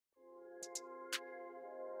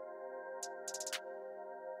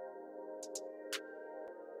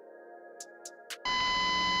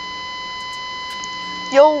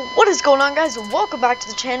Yo, what is going on, guys? Welcome back to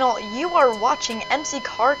the channel. You are watching MC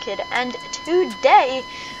Car Kid, and today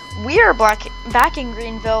we are back in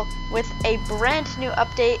Greenville with a brand new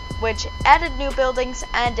update which added new buildings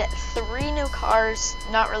and 3 new cars.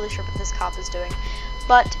 Not really sure what this cop is doing,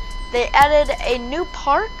 but they added a new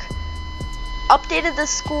park, updated the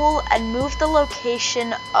school, and moved the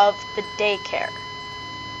location of the daycare.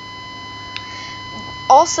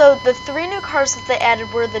 Also, the 3 new cars that they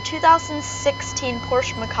added were the 2016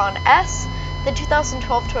 Porsche Macan S, the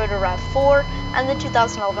 2012 Toyota RAV4, and the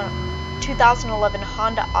 2011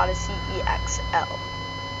 Honda Odyssey EXL.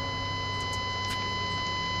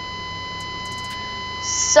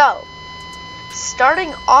 So,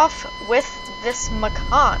 starting off with this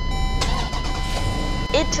Macan,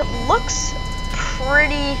 it looks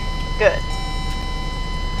pretty good.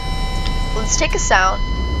 Let's take a sound.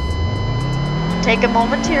 Take a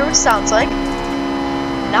moment to hear what it sounds like.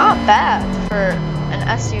 Not bad for an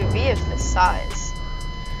SUV of this size.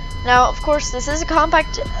 Now, of course, this is a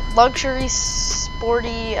compact, luxury,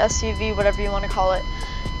 sporty SUV, whatever you want to call it.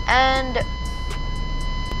 And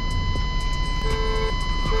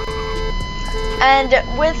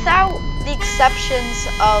without the exceptions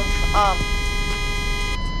of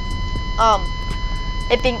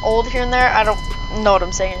it being old here and there, I don't know what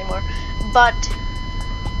I'm saying anymore. But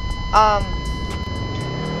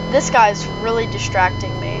this guy's really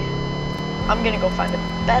distracting me. I'm gonna go find a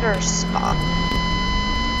better spot.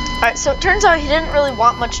 Alright, so it turns out he didn't really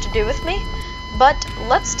want much to do with me, but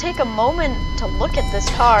let's take a moment to look at this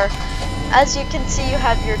car. As you can see, you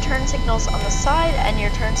have your turn signals on the side and your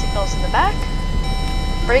turn signals in the back.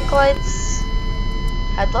 Brake lights,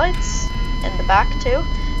 headlights in the back too.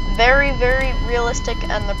 Very, very realistic,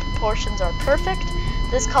 and the proportions are perfect.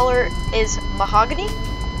 This color is mahogany.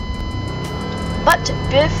 But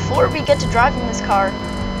before we get to driving this car,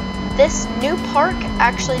 this new park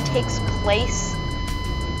actually takes place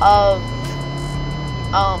of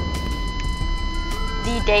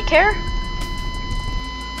the daycare.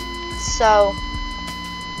 So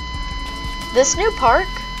this new park,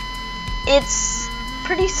 it's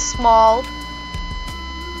pretty small,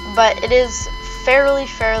 but it is fairly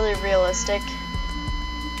realistic.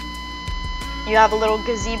 You have a little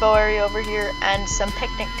gazebo area over here and some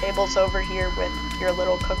picnic tables over here with your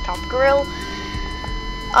little cooktop grill.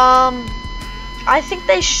 I think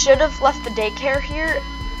they should have left the daycare here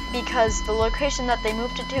because the location that they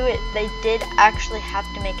moved it to, they did actually have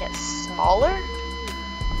to make it smaller.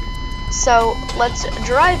 So let's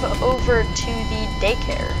drive over to the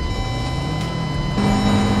daycare.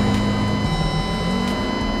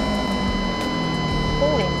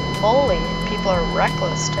 Holy moly, people are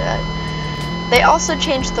reckless today. They also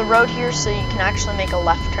changed the road here so you can actually make a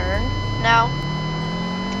left turn now,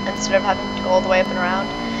 instead of having to go all the way up and around.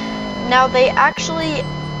 Now they actually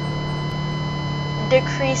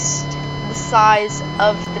decreased the size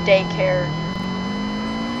of the daycare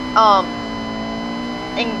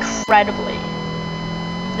incredibly.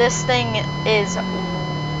 This thing is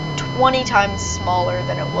 20 times smaller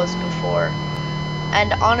than it was before.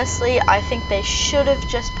 And honestly, I think they should have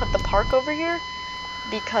just put the park over here,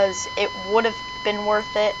 because it would have been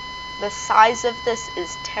worth it. The size of this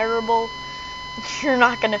is terrible. You're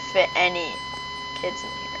not gonna fit any kids in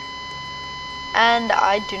here. And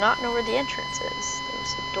I do not know where the entrance is.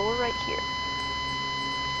 There's a door right here.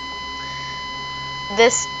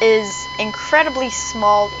 This is incredibly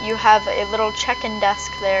small. You have a little check-in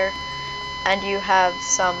desk there, and you have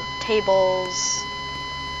some tables,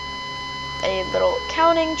 a little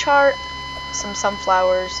counting chart, some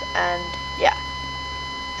sunflowers, and yeah.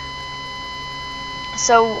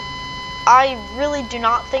 So I really do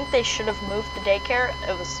not think they should have moved the daycare.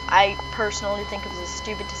 I personally think it was a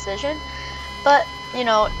stupid decision, but you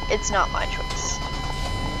know, it's not my choice.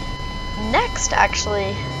 Next,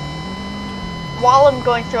 actually, while I'm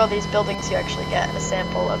going through all these buildings, you actually get a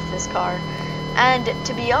sample of this car. And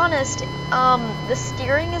to be honest, the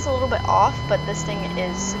steering is a little bit off, but this thing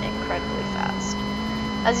is incredibly fast.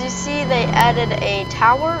 As you see, they added a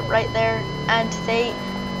tower right there, and they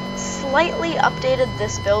slightly updated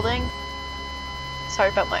this building. Sorry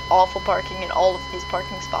about my awful parking in all of these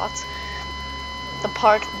parking spots. The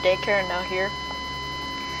park, the daycare, and now here.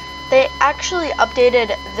 They actually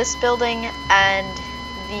updated this building and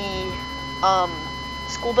the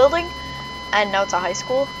school building, and now it's a high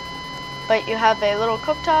school. But you have a little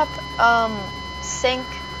cooktop, sink,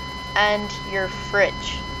 and your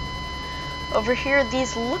fridge. Over here,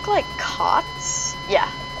 these look like cots. Yeah,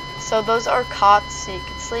 so those are cots, so you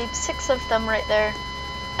can sleep 6 of them right there.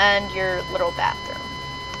 and your little bathroom.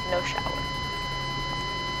 No shower.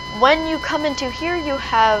 When you come into here, you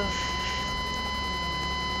have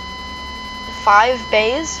 5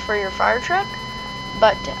 bays for your fire truck,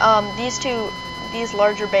 but these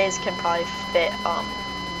larger bays can probably fit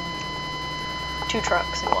 2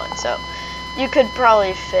 trucks in one, so you could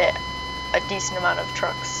probably fit a decent amount of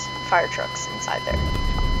fire trucks inside there.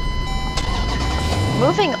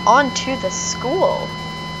 Moving on to the school,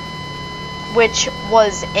 which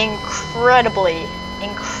was incredibly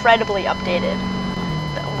updated.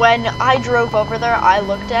 When I drove over there, I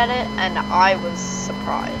looked at it and I was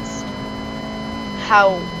surprised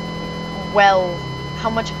how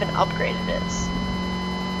much of an upgrade it is.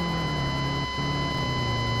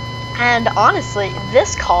 And honestly,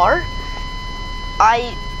 this car,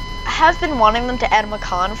 I have been wanting them to add a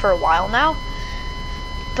Macan for a while now,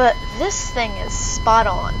 but this thing is spot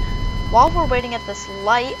on. While we're waiting at this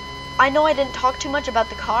light, I know I didn't talk too much about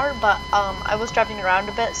the car, but I was driving around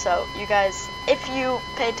a bit, so you guys, if you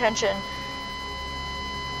pay attention,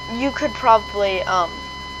 you could probably, I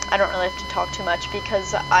don't really have to talk too much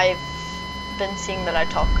because I've been seeing that I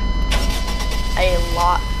talk a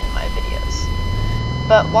lot in my videos.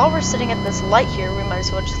 But while we're sitting at this light here, we might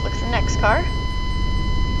as well just look at the next car.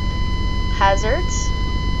 Hazards,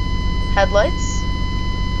 headlights,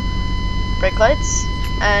 brake lights,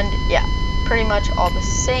 and yeah, pretty much all the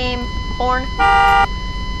same. Horn.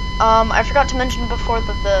 I forgot to mention before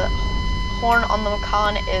that the horn on the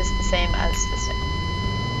Macan is the same as this thing.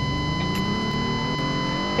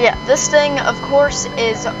 But yeah, this thing, of course,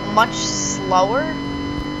 is much slower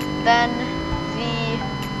than the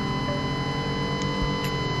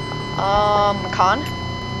Macan.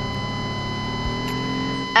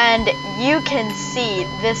 And you can see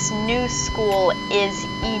this new school is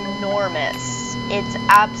enormous. It's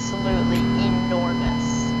absolutely enormous.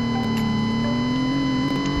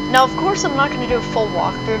 Now, of course, I'm not going to do a full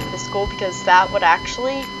walkthrough of the school because that would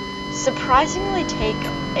actually surprisingly take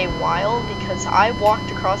a while because I walked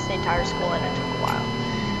across the entire school and it took a while.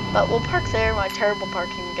 But we'll park there, my terrible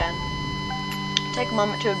parking again. Take a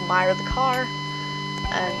moment to admire the car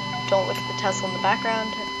and don't look at the Tesla in the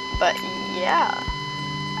background. But yeah.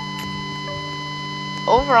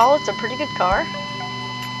 Overall, it's a pretty good car.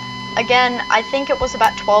 Again, I think it was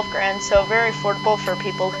about 12 grand, so very affordable for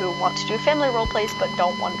people who want to do family role plays but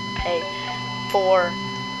don't want to pay for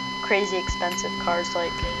crazy expensive cars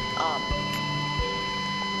like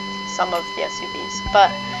some of the SUVs.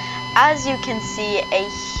 But as you can see, a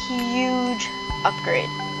huge upgrade.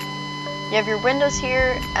 You have your windows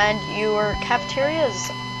here, and your cafeteria is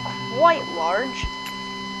quite large.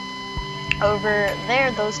 Over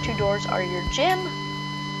there, those 2 doors are your gym.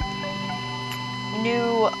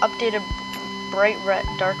 New updated bright red,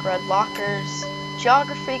 dark red lockers,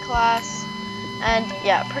 geography class, and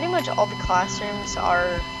yeah, pretty much all the classrooms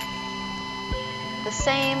are the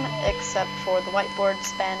same except for the whiteboard.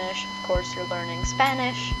 Spanish, of course, you're learning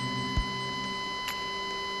Spanish.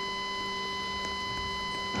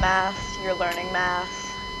 Math, you're learning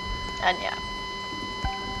math, and yeah.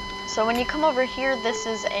 So when you come over here, this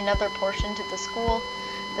is another portion to the school.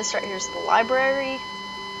 This right here is the library.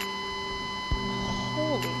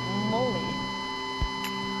 Holy moly.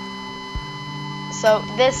 So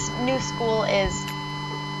this new school is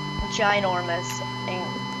ginormous, and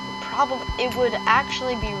probably it would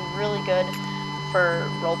actually be really good for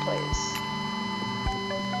role plays.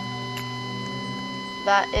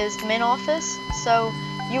 That is the main office, so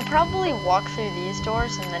you probably walk through these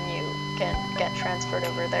doors and then you can get transferred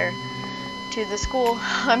over there to the school.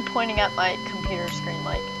 I'm pointing at my computer screen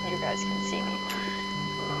like you guys can see me.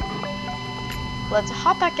 Let's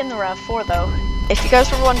hop back in the RAV4 though. If you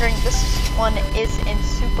guys were wondering, this one is in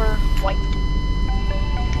super white.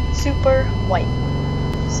 Super white.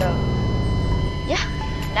 So, yeah.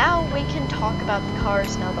 Now we can talk about the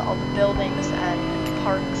cars now that all the buildings and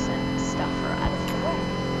parks and stuff are out of the way.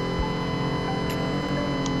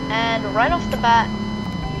 And right off the bat,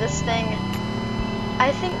 this thing,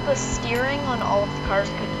 I think the steering on all of the cars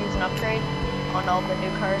could use an upgrade on all the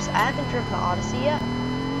new cars. I haven't driven the Odyssey yet.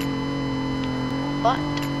 But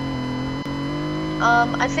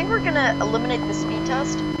I think we're gonna eliminate the speed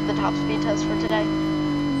test, the top speed test for today,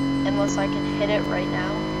 unless I can hit it right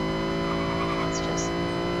now. Let's just,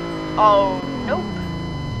 oh, nope.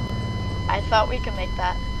 I thought we could make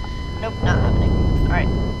that. Nope, not happening. Alright.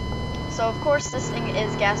 So of course this thing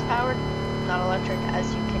is gas powered, not electric,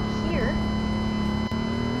 as you can hear.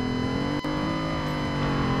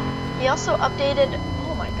 He also updated,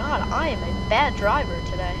 oh my god, I am a bad driver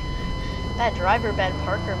today. Bad driver, bad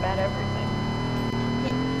parker, bad everything.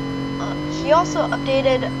 He also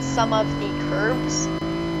updated some of the curbs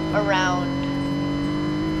around.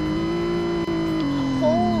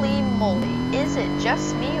 Holy moly, is it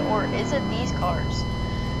just me or is it these cars?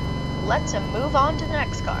 Let's move on to the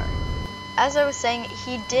next car. As I was saying,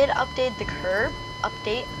 he did update the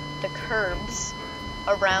curbs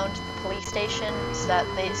around the police station so that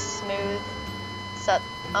they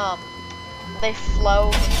they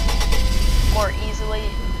flow more easily.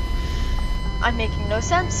 I'm making no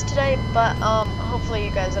sense today, but hopefully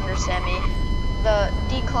you guys understand me. The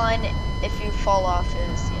decline if you fall off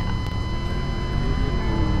is, yeah.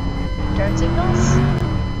 Turn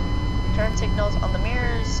signals on the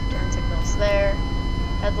mirrors, turn signals there,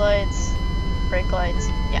 headlights, brake lights,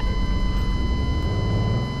 yeah.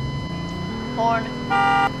 Horn,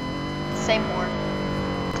 same horn,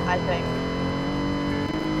 I think.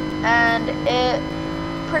 And it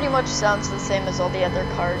pretty much sounds the same as all the other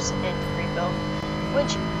cars in Greenville,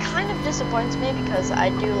 which kind of disappoints me because I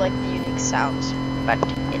do like the unique sounds, but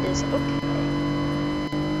it is okay.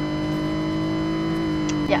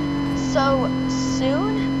 Yeah, so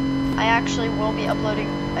soon I actually will be uploading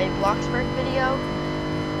a Bloxburg video.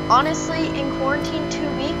 Honestly, in quarantine 2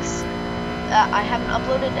 weeks, I haven't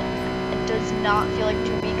uploaded. It does not feel like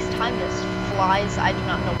 2 weeks. Time just flies. I do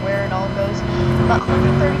not know where it all goes. But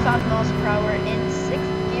 135 miles per hour in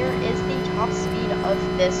 6th gear is the top speed of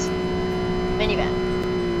this minivan,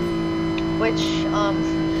 which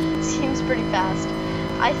seems pretty fast.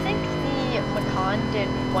 I think the Macan did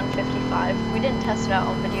 155. We didn't test it out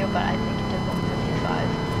on video, but I think it did 155.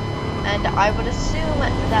 And I would assume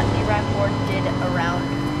that the RAV4 did around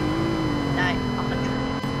 100.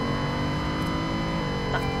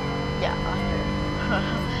 Yeah,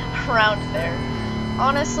 100. Around there.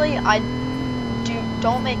 Honestly,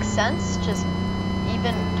 don't make sense. Just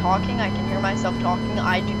even talking, I can hear myself talking.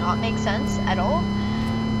 I do not make sense at all.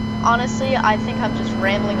 Honestly, I think I'm just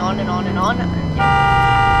rambling on and on and on.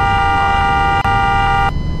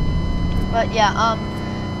 But yeah,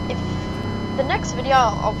 if the next video,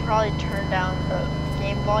 I'll probably turn down the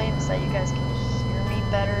game volume so that you guys can hear me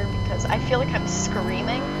better because I feel like I'm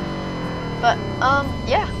screaming. But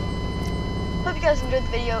yeah. Hope you guys enjoyed the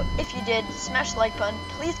video. If you did, smash the like button.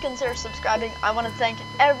 Please consider subscribing. I want to thank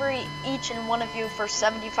each and one of you for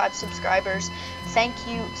 75 subscribers. Thank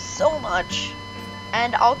you so much.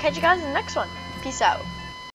 And I'll catch you guys in the next one. Peace out.